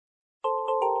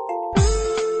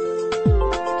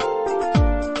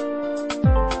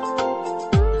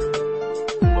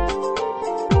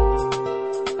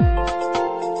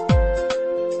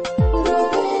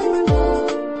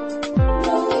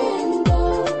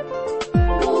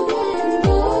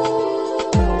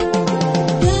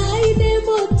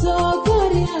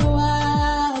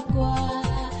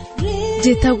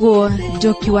Njĩtagwo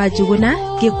Njoki wa Njuguna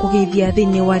ngĩkũgeithia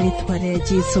thĩinĩ wa rĩtwa rĩa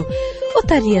Jesũ.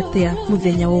 Ũtariĩ atĩa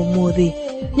mũthenya wa ũmũthĩ?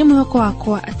 Nĩ mwĩhoko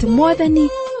wakwa atĩ Mwathani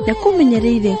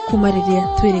nĩakũmenyereire kuma rĩrĩa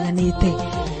twĩrĩganĩte.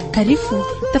 Karibu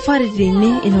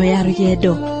tabarĩra-inĩ ĩno ya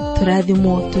rũgendo,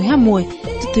 tũrathimwo twĩ hamwe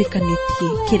tũtuĩkanĩtie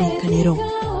kĩrĩkanĩro.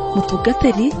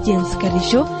 Mũtungatĩri James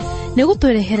Karisho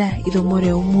nĩgũtũrehera ithomo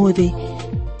rĩa ũmũthĩ.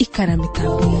 Ikara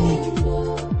mĩtambo-inĩ.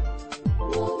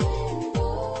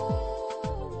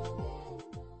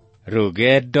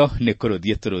 Rugendo nĩ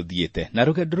kũrũthiĩ tũrũthiĩte, na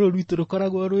rugendo rũrũ rwitũ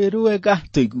rũkoragwo rwĩ rwega,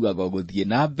 tũiguaga gũthiĩ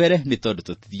na mbere nĩ tondũ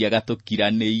tũtithiaga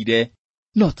tũkiranĩire,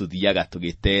 no tũthiaga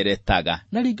tũgĩteretaga,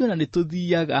 na rĩngĩ ona nĩ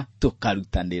tũthiaga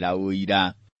tũkarutanĩra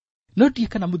ũira. No ndiĩ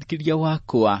kana mũthikĩrĩria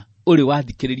wakwa ũrĩ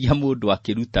wathikĩrĩria mũndũ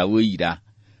akĩruta ũira,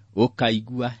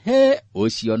 ũkaigua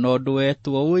ũcio no ũndũ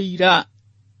wetwo ũira,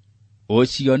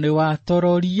 ũcio nĩ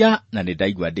watororia, na nĩ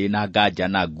ndaigua ndĩna nganja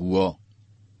naguo.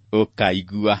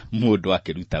 Ũkaigua mũndũ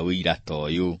akĩruta ũira ta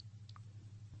ũyũ.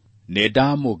 Nĩ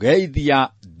ndamũgeithia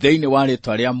thĩinĩ wa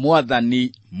rĩtwa rĩa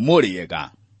Mwathani.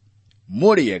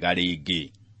 Mũrĩega rĩngĩ.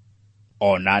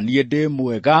 Ona niĩ ndĩ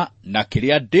mwega, na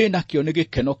kĩrĩa ndĩ nakĩo nĩ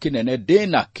gĩkeno kĩnene ndĩ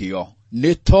nakĩo,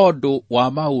 nĩ tondũ wa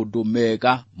maũndũ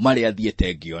mega marĩa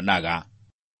thiĩte ngĩonaga.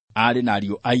 Arĩ na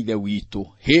ariũ a Ithe witũ,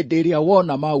 hĩndĩ ĩrĩa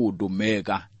wona maũndũ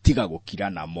mega tiga gũkira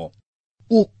namo.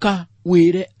 Ũka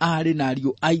wĩre arĩ na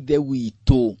ariũ a Ithe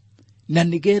witũ, na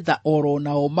nĩgetha oro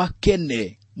nao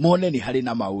makene mone nĩ harĩ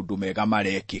na maũndũ mega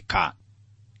marekĩka.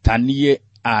 Ta niĩ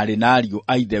arĩ na ariũ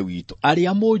a Ithe witũ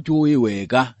arĩa mũnjũĩ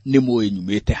wega nĩ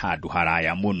mũĩnyumĩte handũ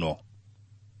haraya mũno.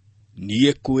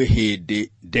 Niĩ kwĩ hĩndĩ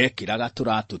ndekĩraga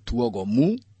tũratũ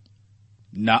tuogomu,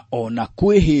 na ona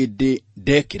kwĩ hĩndĩ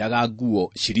ndekĩraga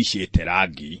nguo ciricĩte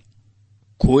rangi.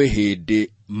 Kwĩ hĩndĩ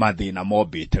mathĩna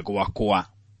mombĩte gwakwa.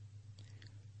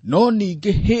 No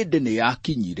ningĩ hĩndĩ nĩ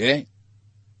yakinyire,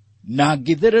 na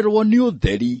ngĩthererwo nĩ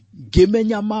ũtheri,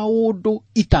 ngĩmenya maũndũ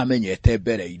itamenyete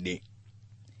mbere-inĩ.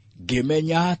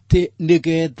 Ngĩmenya atĩ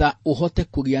nĩgetha ũhote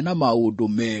kũgĩa na maũndũ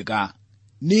mega,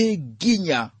 nĩ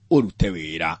nginya ũrute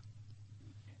wĩra.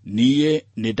 Niĩ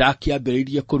nĩ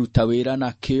ndakĩambĩrĩirie kũruta wĩra na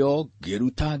kĩo,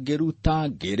 ngĩruta,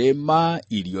 ngĩrĩma,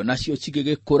 irio nacio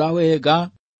cigĩgĩkũra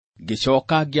wega.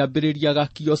 Ngĩcoka ngĩambĩrĩria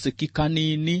gakiosiki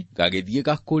kanini, gagĩthiĩ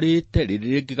gakũrĩte, rĩrĩ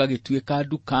rĩngĩ gagĩtuĩka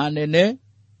nduka nene.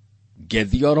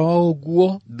 Ngĩthiĩ oro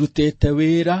ũguo ndutĩte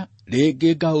wĩra,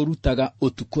 rĩngĩ ngaũrutaga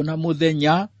ũtukũ na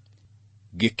mũthenya.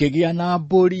 Ngĩkĩgĩa na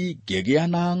mbũri, ngĩgĩa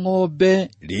na ng'ombe,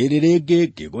 rĩrĩ rĩngĩ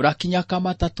ngĩgũra kinya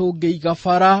kamatatũ ngĩiga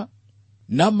bara.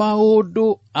 Na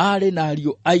maũndũ arĩ na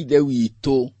ariũ a Ithe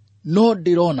witũ, no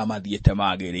ndĩrona mathiĩte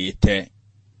magĩrĩte.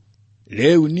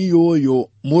 Rĩu niĩ ũyũ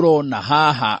mũrona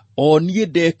haha, o niĩ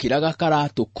ndekĩraga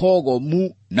karatũ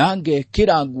kogomu na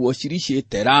ngekĩra nguo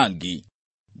ciricĩte rangi.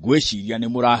 Ngwĩciria nĩ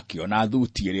mũrakĩona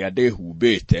thuti ĩrĩa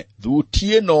ndĩhumbĩte. Thuti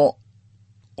ĩno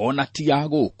ona ti ya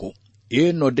gũkũ,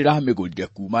 ĩno ndĩramĩgũrire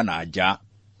kuma na nja.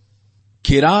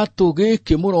 Kĩratũ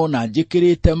gĩkĩ mũrona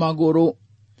njĩkĩrĩte magũrũ,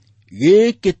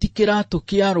 gĩkĩ ti kĩratũ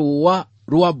kĩa rũa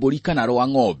rwa mbũri kana rwa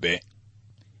ng'ombe.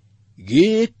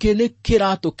 Gĩkĩ nĩ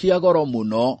kĩratũ kĩa goro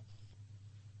mũno.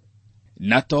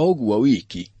 Na to ũguo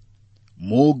wiki,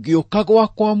 mũngĩũka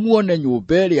gwakwa muone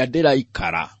nyũmba ĩrĩa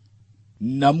ndĩraikara,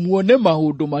 na muone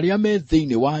maũndũ marĩa me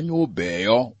thĩinĩ wa nyũmba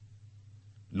ĩyo,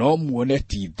 no muone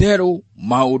ti therũ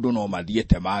maũndũ no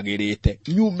mathiĩte magĩrĩte.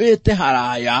 Nyumĩte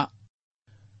haraya,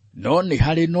 no nĩ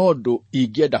harĩ na ũndũ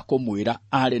ingĩenda kũmwĩra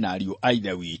arĩ na ariũ a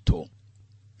Ithe witũ.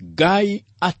 Ngai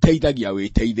ateithagia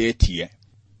wĩteithĩtie.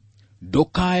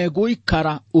 Ndũkae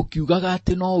gũikara ũkiugaga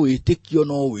atĩ no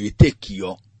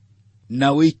wĩtĩkio, na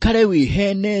wĩikare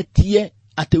wĩhenetie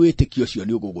atĩ wĩtĩkio ũcio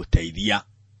nĩ ũgũgũteithia.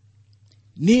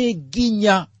 Nĩ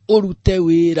nginya ũrute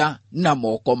wĩra na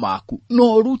moko maku, no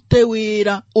ũrute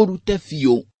wĩra, ũrute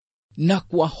biũ, na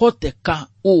kwahoteka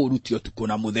ũrute ũtukũ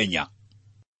na mũthenya.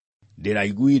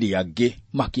 Ndĩraiguire angĩ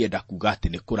makĩenda kuga atĩ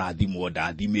nĩ kũrathimwo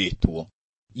ndathimĩtwo,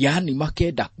 yani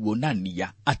makenda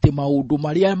kuonania atĩ maũndũ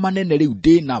marĩa manene rĩu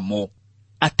ndĩ namo,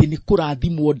 atĩ nĩ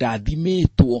kũrathimwo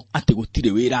ndathimĩtwo, atĩ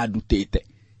gũtirĩ wĩra ndutĩte.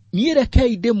 Niĩ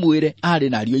rekei ndĩmwĩre arĩ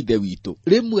na ariũ a Ithe witũ,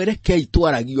 rĩmwe rekei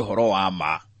twaragie ũhoro wa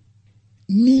ma.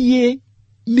 Niĩ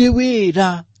nĩ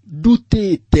wĩra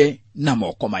ndutĩte na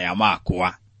moko maya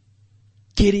makwa.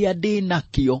 Kĩrĩa ndĩ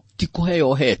nakĩo ti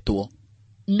kũheo hetwo,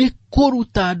 nĩ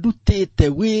kũruta ndutĩte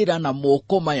wĩra na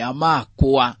moko maya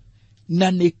makwa,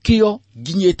 na nĩkĩo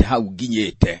nginyĩte hau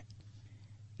nginyĩte.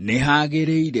 Nĩ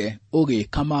hagĩrĩire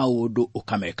ũgĩka maũndũ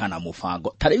ũkameka na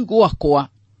mũbango. Ta rĩu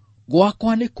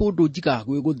gwakwa nĩ kũndũ njigaga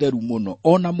gwĩ gũtheru mũno,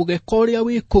 ona mũgeka ũrĩa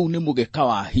wĩ kũu nĩ mũgeka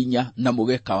wa hinya na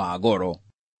mũgeka wa goro.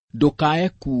 Ndũkae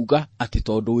kuga atĩ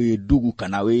tondũ wĩ ndugu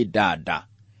kana wĩ dada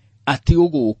ati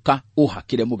uguka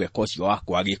uhakire mugeka ucio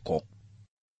wakwa giko.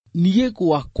 Niĩ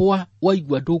gwakwa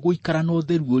waigua ndũgũikara na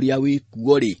ũtheru ũrĩa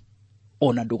wĩkuo rĩ,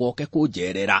 ona ndũgoke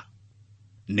kũnjerera.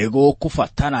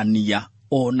 Nĩgũkũbatarania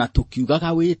ona tũkiugaga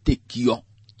wĩtĩkio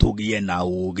tũgĩe na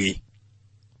ũũgĩ.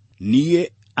 Niĩ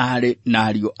arĩ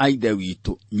na ariũ a ithe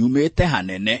witũ nyumĩte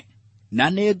hanene, na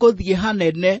nĩngũthiĩ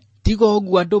hanene, tiga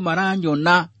ũguo andũ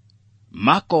maranyona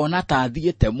makona ta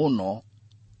thiĩte mũno.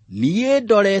 Niĩ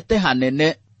ndorete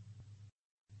hanene.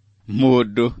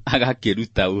 Mũndũ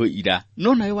agakĩruta ũira,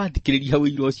 no nawe wathikĩrĩria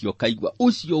ũira ũcio kaigua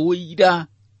ũcio ũira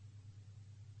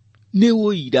nĩ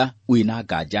ũira wĩna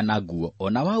nganja naguo.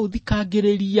 Ona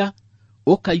waũthikangĩrĩria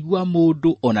ũkaigua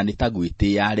mũndũ ona nĩ ta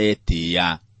gwĩtĩĩa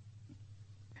aretĩĩa.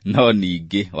 No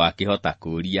ningĩ wakĩhota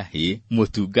kũũria,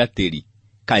 mũtungatĩri,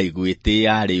 kaĩ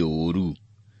gwĩtĩĩa arĩ ũũru?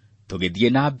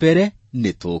 Tũgĩthiĩ na mbere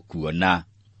nĩ tũkuona.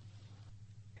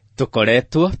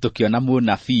 Tukoretwo tukiona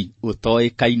mũnabii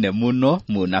ũtoĩkaine mũno,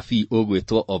 mũnabii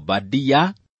ũgwĩtwo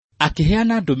Obadia,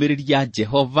 akĩheana ndũmĩrĩri ya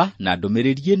Jehova, na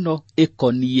ndũmĩrĩri ĩno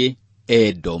ĩkoniĩ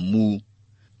Edomu.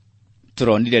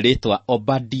 Tũronire rĩtwa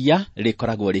Obadia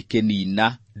rĩkoragwo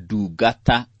rĩkĩnina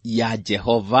ndungata ya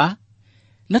Jehova,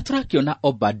 na tũrakĩona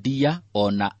Obadia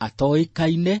ona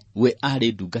atoĩkaine we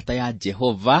arĩ ndungata ya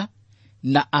Jehova,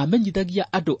 na amenyithagia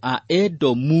andũ a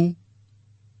Edomu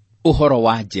ũhoro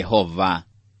wa Jehova.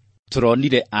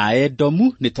 Tũronire a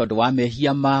Edomu nĩ tondũ wa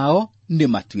mehia mao nĩ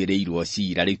matuĩrĩirwo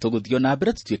ciira. Rĩu tũgũthiĩ na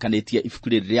mbere tũtuĩkanĩtie ibuku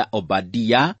rĩrĩ rĩa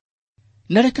Obadia,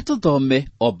 na reke tũthome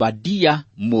Obadia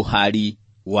mũhari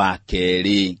wa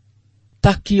 2.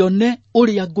 Ta kĩone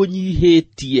ũrĩa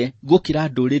ngũnyihĩtie gũkĩra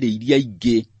ndũrĩrĩ iria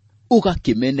ingĩ,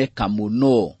 ũgakĩmeneka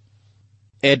mũno.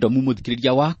 Edomu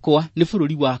mũthikĩrĩria wakwa nĩ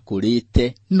bũrũri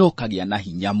wakũrĩte no kagĩa na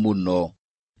hinya mũno.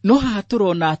 No haha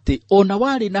tũrona atĩ ona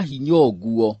warĩ na hinya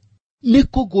ũguo, nĩ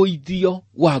kũgũithio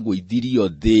wagũithirio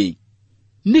thĩ.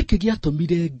 Nĩkĩ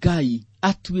gĩatũmire Ngai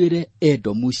atuĩre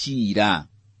Edomu ciira?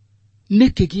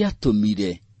 Nĩkĩ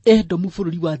gĩatũmire Edomu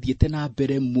bũrũri wathiĩte na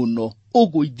mbere mũno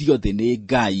ũgũithio thĩ nĩ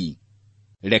Ngai?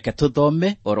 Reke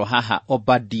tũthome oro haha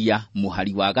Obadia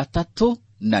mũhari wa 3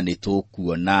 na nĩ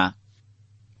tũkuona.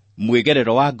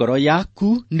 Mwĩgerero wa ngoro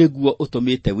yaku nĩguo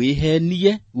ũtũmĩte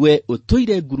wĩhenie, we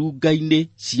ũtũire ngurunga-inĩ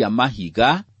cia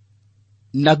mahiga,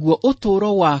 naguo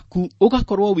ũtũũro waku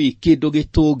ũgakorwo wĩ kĩndũ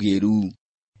gĩtũũgĩru.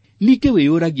 Ningĩ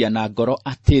wĩyũragia na ngoro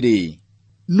atĩrĩ,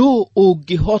 nũ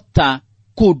ũngĩhota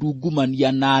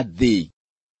kũndungumania na thĩ?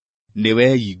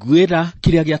 Nĩwe iguĩra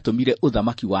kĩrĩa gĩatũmire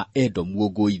ũthamaki wa Edomu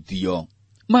ũgũithio.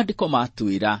 Maandĩko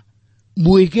matwĩra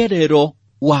mwĩgerero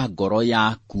wa ngoro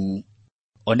yaku.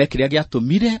 One kĩrĩa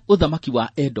gĩatũmire ũthamaki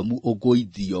wa Edomu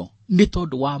ũgũithio nĩ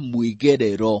tondũ wa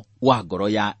mwĩgerero wa ngoro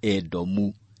ya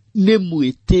Edomu. Nĩ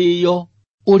mwĩtĩĩo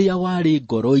ũrĩa warĩ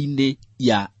ngoro-inĩ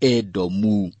ya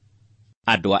Edomu.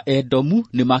 Andũ a Edomu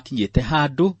nĩ makinyĩte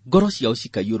handũ ngoro ciao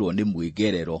cikaiyũrwo nĩ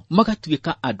mwĩgerero,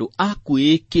 magatuĩka andũ a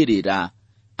kwĩĩkĩrĩra,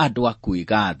 andũ a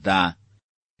kwĩgatha.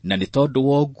 Na nĩ tondũ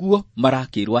wa ũguo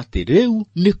marakĩrwo atĩ rĩu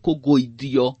nĩ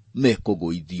kũgũithio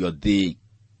mekũgũithio thĩ.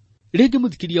 Rĩngĩ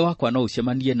mũthikĩria wakwa no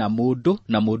ũcemanie na mũndũ,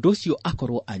 na mũndũ ũcio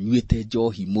akorwo anyuĩte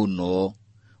njohi mũno.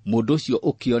 Mũndũ ũcio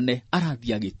ũkĩone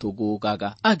arathiĩ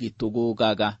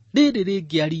agĩtũgũgaga, rĩrĩ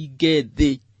rĩngĩ aringe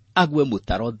thĩ agwe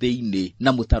mũtaro thĩinĩ,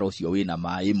 na mũtaro ũcio wĩna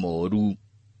maĩ moru.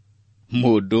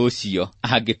 Mũndũ ũcio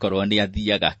angĩkorwo nĩ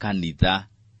athiaga kanitha,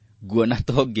 nguona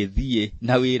to ngĩthiĩ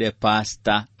na wĩre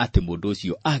pastor atĩ mũndũ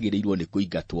ũcio agĩrĩirwo nĩ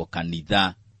kũingatwo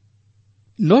kanitha.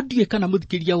 No ndiũĩ kana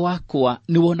mũthikĩria wakwa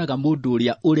nĩ wonaga mũndũ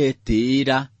ũrĩa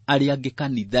ũretĩĩra arĩa angĩ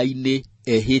kanitha-inĩ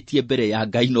ehĩtie mbere ya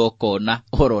Ngai na ũkona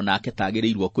horo nake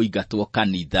tagĩrĩirwo kũingatwo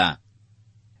kanitha.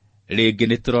 Rĩngĩ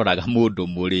nĩ tũroraga mũndũ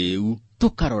mũrĩu,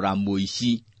 tũkarora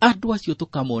mũici, andũ acio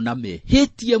tũkamona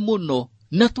mehĩtie mũno,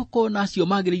 na tũkona acio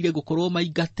magĩrĩire gũkorwo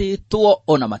maingatĩtwo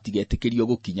ona matigetĩkĩrio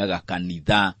gũkinyaga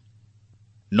kanitha.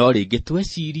 No rĩngĩ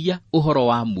tweciria ũhoro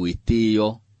wa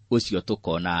mwĩtĩĩo ũcio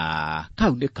tũkona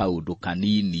kau nĩ kaũndũ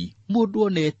kanini, mũndũ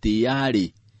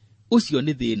onetĩĩa-rĩ, ũcio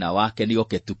nĩ thĩna wake, nĩ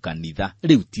oke tu kanitha,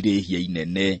 rĩu ti rĩhia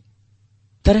inene.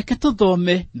 Tareke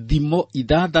tũthome Thimo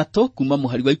 6 kuma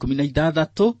mũhari wa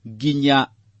 16 nginya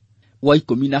wa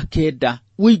 19,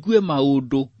 wĩigue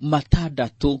maũndũ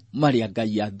 6 marĩa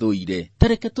Ngai athũire.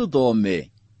 Tareke tũthome.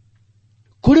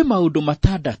 Kũrĩ maũndũ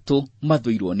 6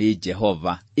 mathũirwo nĩ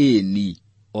Jehova, ĩni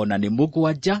ona nĩ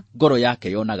 7 ngoro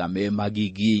yake yonaga me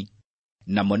magigi.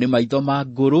 Namo nĩ maitho ma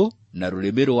ngũrũ, na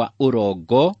rũrĩmĩ rwa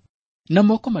ũrongo, na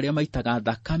moko marĩa maitaga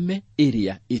thakame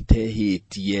ĩrĩa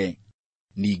ĩtehĩtie.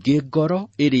 Ningĩ ngoro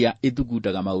ĩrĩa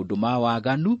ĩthugundaga maũndũ ma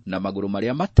waganu, na magũrũ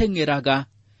marĩa mateng'eraga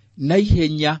na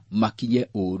ihenya makinye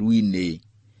ũũru-inĩ.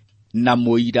 Na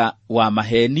mũira wa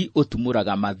maheni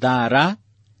ũtumũraga mathaara,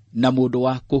 na mũndũ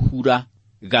wa kũhura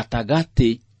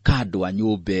gatagati ka andũ a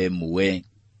nyũmba ĩmwe.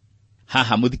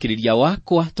 Haha mũthikĩrĩria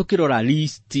wakwa tũkĩrora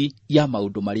listi ya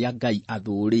maũndũ marĩa Ngai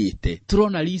athũrĩte,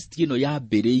 tũrona listi ĩno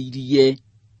yambĩrĩirie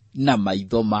na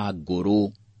maitho ma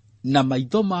ngũrũ. Na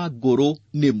maitho ma ngũrũ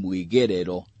nĩ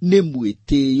mwĩgerero, nĩ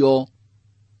mwĩtĩo,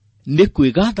 nĩ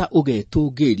kwĩgatha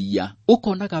ũgetũngĩria,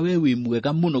 ũkonaga we wĩ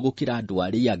mwega mũno gũkĩra andũ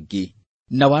arĩa angĩ,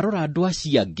 na warora andũ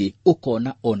acio angĩ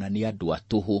ũkona ona nĩ andũ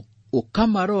atũhũ,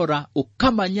 ũkamarora,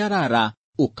 ũkamanyarara,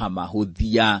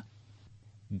 ũkamahũthia.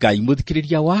 Ngai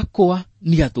mũthikĩrĩria wakwa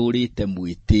nĩ athũrĩte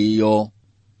mwĩtĩo.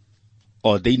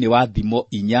 O thĩinĩ wa Thimo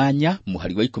 8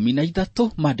 mũhari wa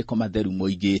 13 maandĩko matheru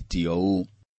moigĩte ũũ: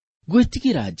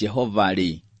 gwĩtigĩra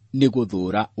Jehova-rĩ nĩ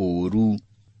gũthũũra ũũru.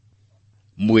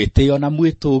 Mwĩtĩo na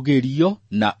mwĩtũgĩrio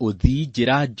na ũthii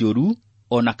njĩra njũru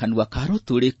ona kanua ka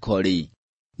rũtũrĩko-rĩ,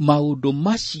 maũndũ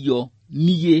macio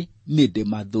niĩ nĩ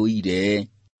ndĩmathũire.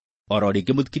 Oro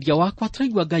rĩngĩ mũthikĩrĩria wakwa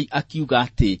tũraigua Ngai akiuga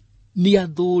atĩ nĩ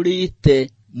athũrĩte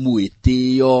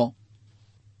mwĩtĩo.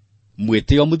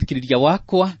 Mwĩtĩo mũthikĩrĩria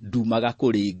wakwa ndumaga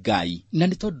kũrĩ Ngai, na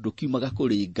nĩ tondũ ndũkiumaga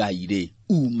kũrĩ Ngai-rĩ,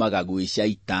 umaga gwĩ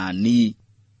Shaitani.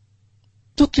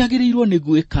 Tũkĩagĩrĩirwo nĩ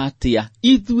gwĩka atĩa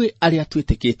ithuĩ arĩa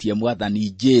twĩtĩkĩtie Mwathani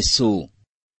Jesũ?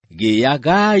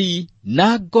 Gĩagai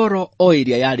na ngoro o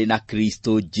ĩrĩa yarĩ na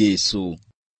Kristo Jesũ.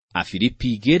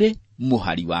 Afilipi 2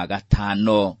 mũhari wa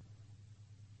 5.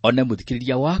 One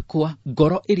mũthikĩrĩria wakwa,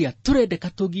 ngoro ĩrĩa tũrendeka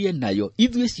tũgĩe nayo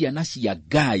ithuĩ ciana cia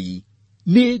Ngai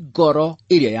nĩ ngoro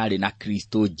ĩrĩa yarĩ na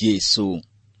Kristo Jesũ.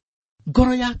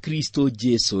 Ngoro ya Kristo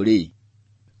Jesũ-rĩ,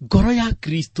 ngoro ya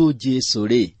Kristo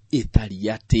Jesũ-rĩ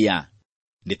ĩtariĩ atĩa?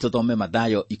 Nĩ tũthome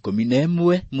Mathayo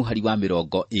 11 mũhari wa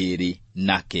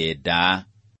 29.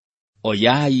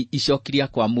 Oyai icoki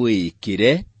rĩakwa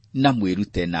mwĩkĩre na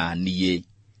mwĩrute na niĩ,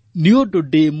 nĩ ũndũ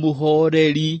ndĩ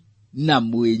mũhoreri na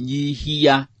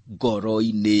mwĩnyihia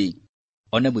ngoro-inĩ.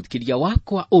 One mũthikĩrĩria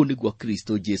wakwa, ũũ nĩguo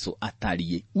Kristo Jesũ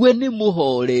atariĩ. We nĩ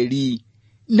mũhoreri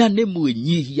na nĩ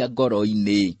mwĩnyihia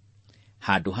ngoro-inĩ.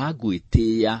 Handũ ha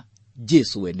gwĩtĩĩa,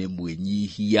 Jesũ we nĩ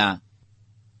mwĩnyihia.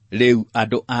 Rĩu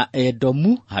andũ a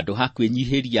Edomu, handũ ha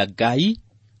kwĩnyihĩria Ngai,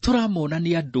 tũramona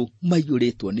nĩ andũ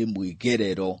maiyũrĩtwo nĩ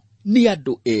mwĩgerero, nĩ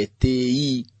andũ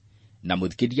etĩĩ. Na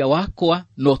mũthikĩrĩria wakwa,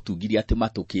 no tugire atĩ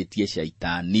matũkĩtie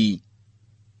Shaitani.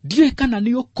 Ndiũĩ kana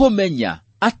nĩ ũkũmenya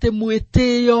atĩ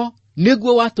mwĩtĩo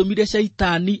nĩguo watũmire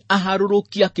Shaitani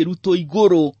aharũrũkie akĩrutwo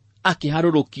igũrũ,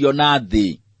 akĩharũrũkio na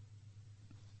thĩ.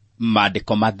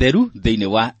 Maandĩko matheru thĩinĩ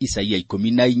wa Isaia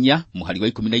 14 mũhari wa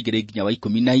 12 nginya wa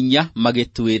 14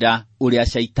 magĩtwĩra ũrĩa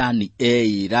Shaitani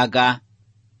eĩraga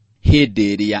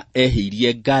hĩndĩ ĩrĩa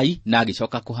ehĩirie Ngai na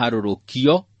agĩcoka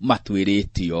kũharũrũkio.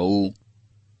 Matwĩrĩte ũũ: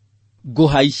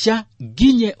 ngũhaica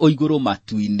nginye o igũrũ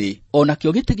matu-inĩ,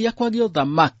 onakĩo gĩtĩ gĩakwa gĩa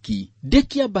ũthamaki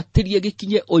ndĩkĩambatĩrie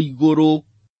gĩkinye o igũrũ,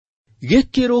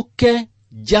 gĩkĩrũke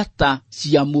njata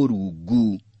cia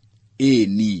Mũrungu.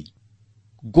 Ĩni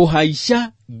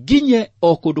ngũhaica nginye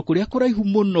o kũndũ kũrĩa kũraihu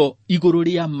mũno igũrũ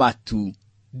rĩa matu,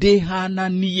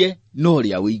 ndĩhananie no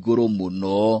rĩa wĩ igũrũ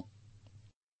mũno.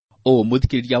 O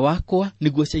mũthikĩrĩria wakwa,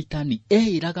 nĩguo Shaitani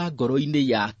eĩraga ngoro-inĩ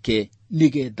yake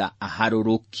nĩgetha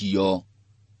aharũrũkio.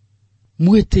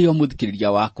 Mwĩtĩo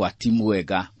mũthikĩrĩria wakwa ti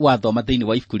mwega. Wathoma thĩinĩ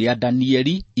wa ibuku rĩa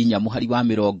Danieli 4 mũhari wa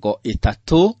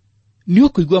 30, nĩ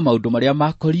ũkũigua maũndũ marĩa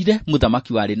makorire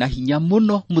mũthamaki warĩ na hinya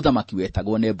mũno, mũthamaki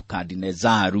wetagwo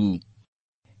Nebukadinezaru.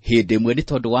 Hĩndĩ ĩmwe nĩ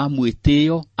tondũ wa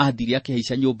mwĩtĩo athire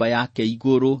akĩhaica nyũmba yake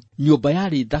igũrũ, nyũmba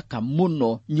yarĩ thaka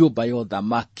mũno, nyũmba ya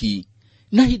ũthamaki.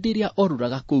 Na hĩndĩ ĩrĩa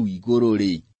orũraga kũu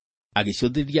igũrũ-rĩ,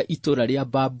 agĩcũthĩrĩria itũũra rĩa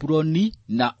Babuloni,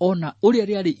 na ona ũrĩa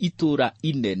rĩarĩ itũũra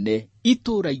inene,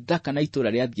 itũũra ithaka na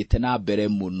itũũra rĩathiĩte na mbere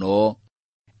mũno.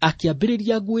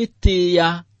 Akĩambĩrĩria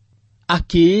gwĩtĩĩa,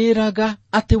 akĩĩraga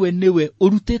atĩ we nĩwe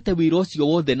ũrutĩte wĩra ũcio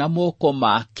wothe na moko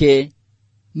make,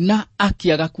 na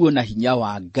akĩaga kuona hinya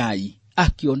wa Ngai,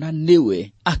 akĩona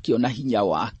nĩwe, akĩona hinya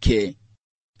wake.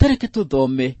 Tereke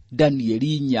tũthome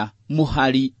Danieli 4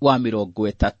 mũhari wa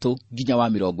 30 nginya wa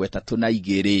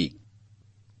 32.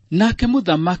 Nake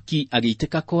mũthamaki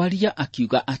agĩitĩka kwaria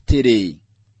akiuga atĩrĩ: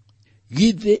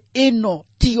 githĩ ĩno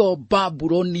tio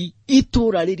Babuloni,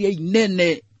 itũũra rĩrĩa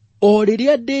inene, o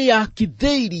rĩrĩa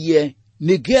ndĩyakithĩirie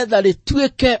nĩgetha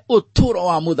rĩtuĩke ũtũũro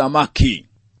wa mũthamaki?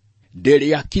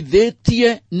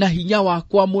 Ndĩrĩakithĩtie na hinya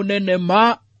wakwa mũnene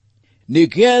ma,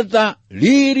 nĩgetha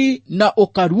riri na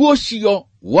ũkaru ũcio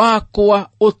wakwa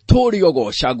ũtũũre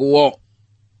ũgocagwo.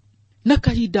 Na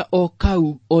kahinda o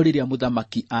kau, o rĩrĩa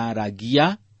mũthamaki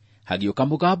aragia, hagĩũka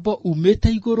mũgambo umĩte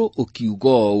igũrũ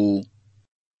ũkiuga ũũ: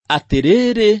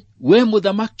 atĩrĩrĩ, we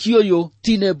mũthamaki ũyũ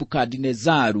ti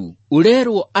Nebukadinezaru,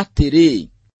 ũrerwo atĩrĩ,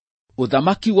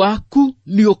 ũthamaki waku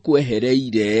nĩ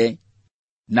ũkwehereire.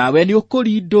 nawe nĩ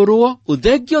ũkũrindũrwo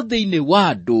ũthengio thĩinĩ wa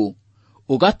andũ,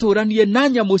 ũgatũranie na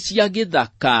nyamũ cia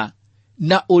gĩthaka,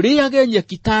 na ũrĩage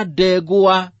nyeki ta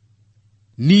ndegwa.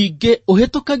 Ningĩ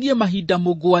ũhĩtũkagie mahinda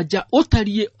 7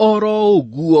 ũtariĩ oro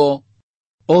ũguo,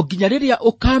 o nginya rĩrĩa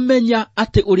ũkamenya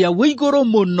atĩ ũrĩa wĩ igũrũ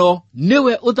mũno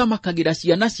nĩwe ũthamakagĩra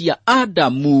ciana cia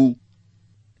Adamu,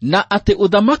 na atĩ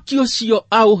ũthamaki ũcio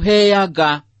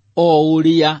aũheaga o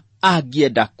ũrĩa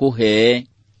angĩenda kũhe.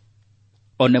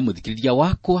 One mũthikĩrĩria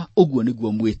wakwa, ũguo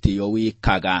nĩguo mwĩtĩo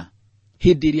wĩkaga.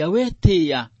 Hĩndĩ ĩrĩa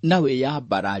wetĩĩa na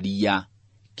weyambararia,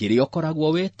 kĩrĩa ũkoragwo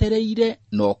wetereire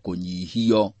no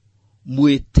kũnyihio.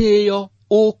 Mwĩtĩo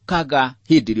ũkaga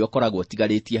hĩndĩ ĩrĩa ũkoragwo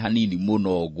tigarĩtie hanini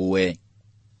mũno gwe.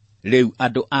 Rĩu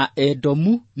andũ a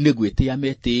Edomu nĩ gwĩtĩĩa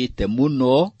metĩĩte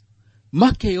mũno,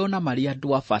 makeyona marĩ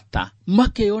andũ a bata,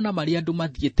 makeyona marĩ andũ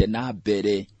mathiĩte na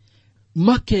mbere,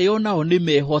 makeyona o nĩ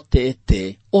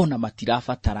mehotete, ona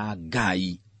matirabatara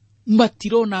Ngai,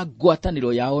 matirona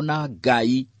ngwatanĩro yao na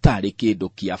Ngai tarĩ kĩndũ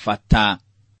kĩa bata.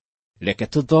 Reke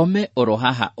tũthome oro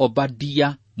haha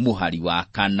Obadia mũhari wa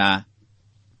 4.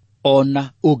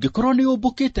 Ona ũngĩkorwo nĩ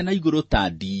ũmbũkĩte na igũrũ ta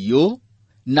ndiyũ,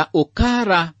 na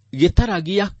ũkara gĩtara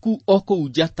gĩaku o kũu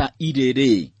njata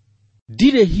irĩ-rĩ,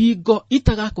 ndirĩ hingo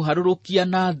itagakũharũrũkia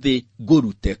na thĩ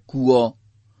ngũrute kuo.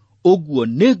 Ũguo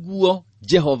nĩguo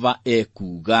Jehova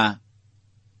ekuga.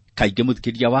 Kaingĩ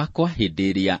mũthikĩrĩria wakwa,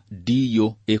 hĩndĩ ĩrĩa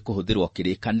ndiyũ ĩkũhũthĩrwo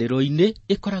kĩrĩkanĩro-inĩ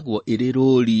ĩkoragwo ĩrĩ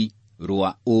rũri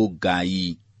rwa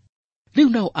ũngai. Rĩu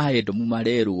nao a Edomu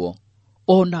marerwo,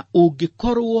 ona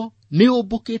ũngĩkorwo nĩ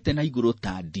ũmbũkĩte na igũrũ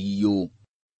ta ndiyũ,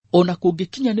 ona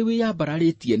kũngĩkinya nĩ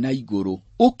wĩyambararĩtie na igũrũ,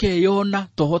 ũkeyona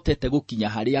tohotete gũkinya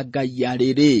harĩa Ngai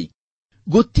arĩ-rĩ,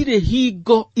 gũtirĩ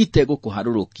hingo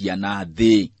itegũkũharũrũkia na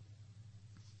thĩ.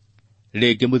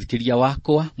 Rĩngĩ mũthikĩrĩria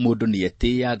wakwa, mũndũ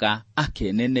nĩetĩĩaga,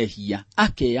 akenenehia,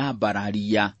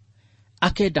 akeyambararia,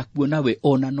 akenda kuona we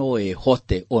ona no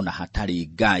ehote ona hatarĩ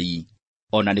Ngai.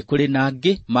 Ona nĩ kũrĩ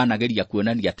nangĩ manageria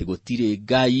kuonania atĩ gũtirĩ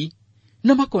Ngai,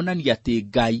 na makonania atĩ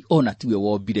Ngai ona tiwe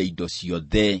wombire indo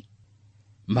ciothe.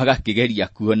 Magakĩgeria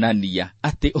kuonania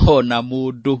atĩ ona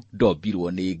mũndũ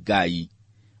ndombirwo nĩ Ngai.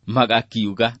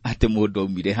 Magakiuga atĩ mũndũ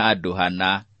aumire handũ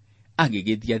hana,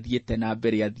 agĩgĩthiĩ athiĩte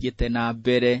na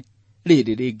mbere,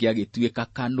 rĩrĩ rĩngĩ agĩtuĩka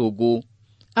kanũgũ,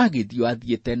 agĩthiĩ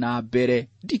athiĩte na mbere,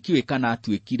 ndikĩũĩ kana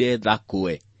atuĩkire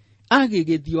thakwe,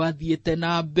 agĩgĩthiĩ athiĩte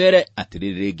na mbere, atĩ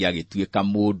rĩrĩ rĩngĩ agĩtuĩka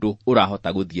mũndũ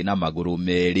ũrahota gũthiĩ na magũrũ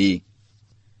merĩ.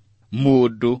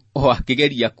 Mũndũ o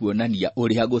akĩgeria kuonania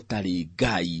ũrĩa gũtarĩ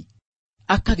Ngai,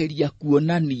 akageria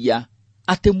kuonania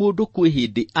atĩ mũndũ kwĩ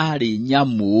hĩndĩ arĩ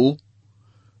nyamũ,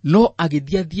 no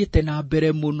agĩthiĩ athiĩte na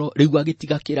mbere mũno, rĩu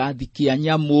agĩtiga kĩrathi kĩa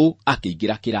nyamũ,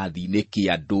 akĩingĩra kĩrathi-inĩ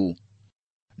kĩa andũ.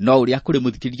 No ũrĩa kũrĩ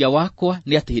mũthikĩrĩria wakwa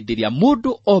nĩ atĩ hĩndĩ ĩrĩa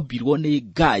mũndũ ombirwo nĩ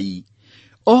Ngai,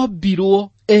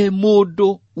 ombirwo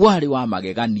mũndũ warĩ wa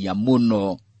magegania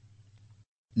mũno.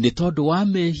 Nĩ tondũ wa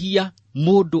mehia,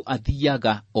 mũndũ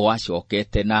athiaga o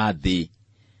acokete na thĩ,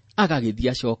 agagĩthiĩ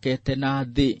acokete na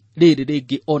thĩ, rĩrĩ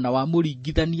rĩngĩ ona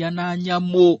wamũringithania na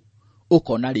nyamũ,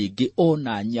 ũkona rĩngĩ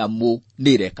ona nyamũ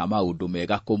nĩreka maũndũ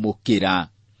mega kũmũkĩra.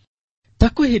 Ta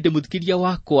kwĩ hĩndĩ mũthikĩrĩria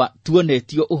wakwa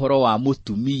tuonetio ũhoro wa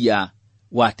mũtumia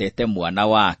watete mwana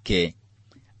wake,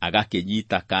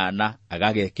 agakĩnyita kana,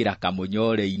 agagekĩra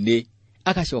kamũnyore-inĩ,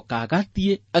 agacoka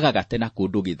agathiĩ agagatena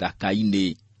kũndũ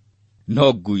gĩthaka-inĩ.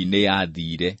 No ngui nĩ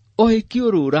yathire, o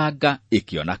ĩkĩũrũranga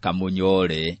ĩkĩona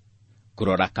kamũnyore,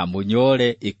 kũrora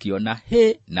kamũnyore ĩkĩona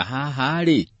he na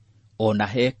haha-rĩ, ona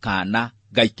he kana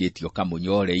gaikĩtio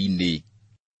kamũnyore-inĩ.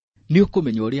 Nĩ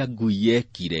ũkũmenya ũrĩa ngui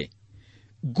yekire.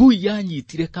 Ngui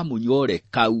yanyitire kamũnyore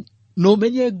kau, no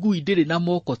menye ngui ndĩrĩ na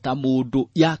moko ta mũndũ,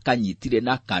 yakanyitire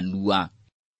na kanua.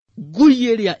 Ngui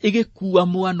ĩrĩa ĩgĩkua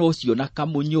mwana ũcio na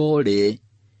kamũnyore,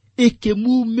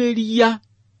 ĩkĩmumĩria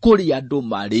kũrĩ andũ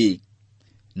marĩ.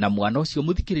 Na mwana ũcio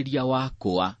mũthikĩrĩria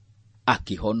wakwa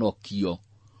akĩhonokio.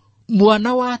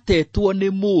 Mwana watetwo nĩ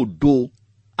mũndũ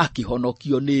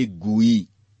akĩhonokio nĩ ngui.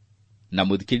 Na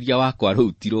mũthikĩrĩria wakwa,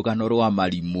 rũu ti rũgano rwa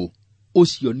marimũ.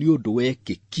 Ũcio nĩ ũndũ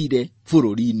wekĩkire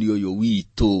bũrũri-inĩ ũyũ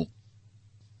witũ.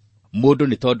 Mũndũ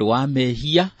nĩ tondũ wa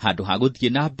mehia, handũ ha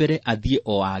gũthiĩ na mbere athiĩ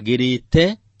o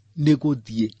agĩrĩte, nĩ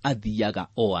gũthiĩ athiaga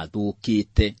o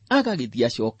athũkĩte, agagĩthiĩ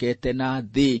acokete na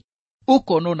thĩ.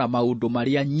 Ũkona na maũndũ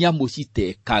marĩa nyamũ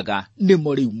citekaga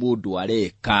nĩmo rĩu mũndũ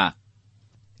areka.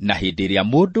 Na hĩndĩ ĩrĩa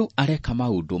mũndũ areka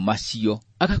maũndũ macio,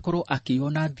 agakorwo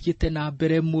akĩona athiĩte na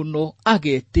mbere mũno,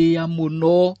 agetĩĩa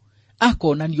mũno,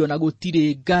 akonanio na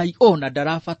gũtirĩ Ngai, ona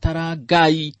ndarabatara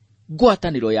Ngai,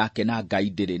 ngwatanĩro yake na Ngai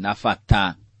ndĩrĩ na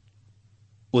bata.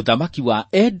 Ũthamaki wa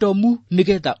Edomu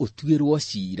nĩgetha ũtuĩrwo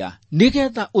ciira,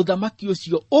 nĩgetha ũthamaki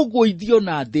ũcio ũgũithio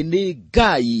na thĩ nĩ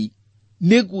Ngai,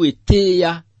 nĩ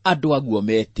gwĩtĩĩa andũ aguo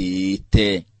metĩĩte.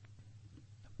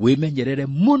 Wĩmenyerere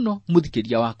mũno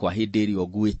mũthikĩria wakwa hĩndĩ ĩrĩa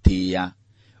ũgwĩtĩĩa.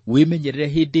 Wĩmenyerere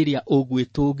hĩndĩ ĩrĩa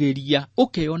ũgwĩtũgĩria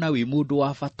ũkeyona wĩ mũndũ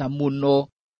wa bata mũno,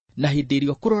 na hĩndĩ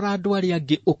ĩrĩa ũkũrora andũ arĩa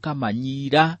angĩ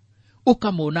ũkamanyira,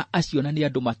 ũkamona acio na nĩ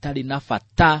andũ matarĩ na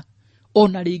bata,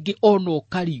 ona rĩngĩ ona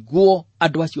ũkarigwo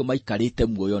andũ acio maikarĩte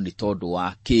muoyo nĩ tondũ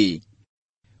wa kĩ.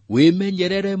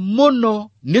 Wĩmenyerere mũno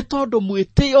nĩ tondũ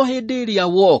mwĩtĩo hĩndĩ ĩrĩa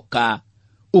woka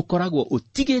ũkoragwo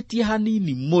ũtigĩtie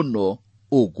hanini mũno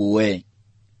ũgwe.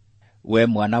 We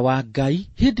mwana wa Ngai,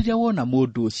 hĩndĩ ĩrĩa wona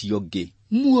mũndũ ũcio ũngĩ,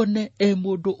 muone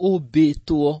mũndũ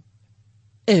ũmbĩtwo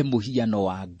mũhiano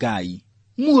wa Ngai,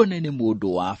 muone nĩ mũndũ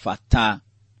wa bata.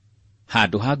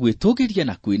 Handũ ha gwĩtũgĩria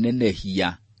na kwĩnenehia,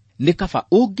 nĩ kaba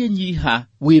ũngĩnyiha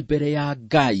wĩ mbere ya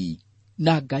Ngai,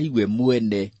 na Ngai we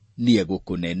mwene nĩ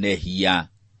egũkũnenehia.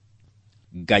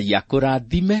 Ngai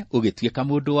akũrathime ũgĩtuĩka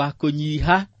mũndũ wa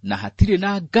kũnyiha, na hatirĩ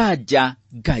na nganja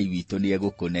Ngai witũ nĩ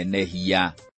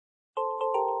egũkũnenehia.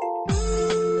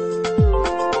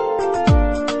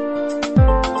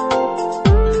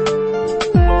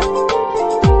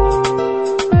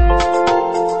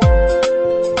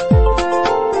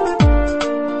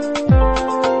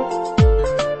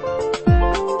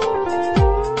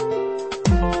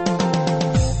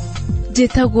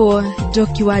 Njĩtagwo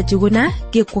Njoki wa Njuguna,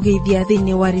 ngĩkũgeithia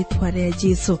thĩinĩ wa rĩtwa rĩa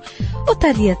Jesũ.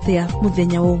 Ũtariĩ atĩa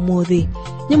mũthenya wa ũmũthĩ?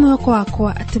 Nĩ mwĩhoko wakwa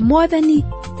atĩ Mwathani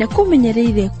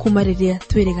nĩakũmenyereire kuma rĩrĩa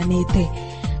twĩrĩganĩte.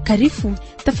 Karibu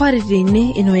tabarĩra-inĩ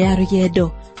ĩno ya rũgendo,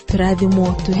 tũrathimwo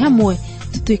twĩ hamwe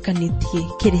tũtuĩkanĩtie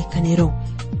kĩrĩkanĩro.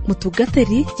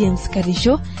 Mũtungatĩri James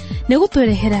Karisho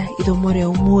nĩgũtũrehera ithomo rĩa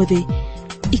ũmũthĩ.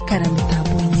 Ikara mĩtambo.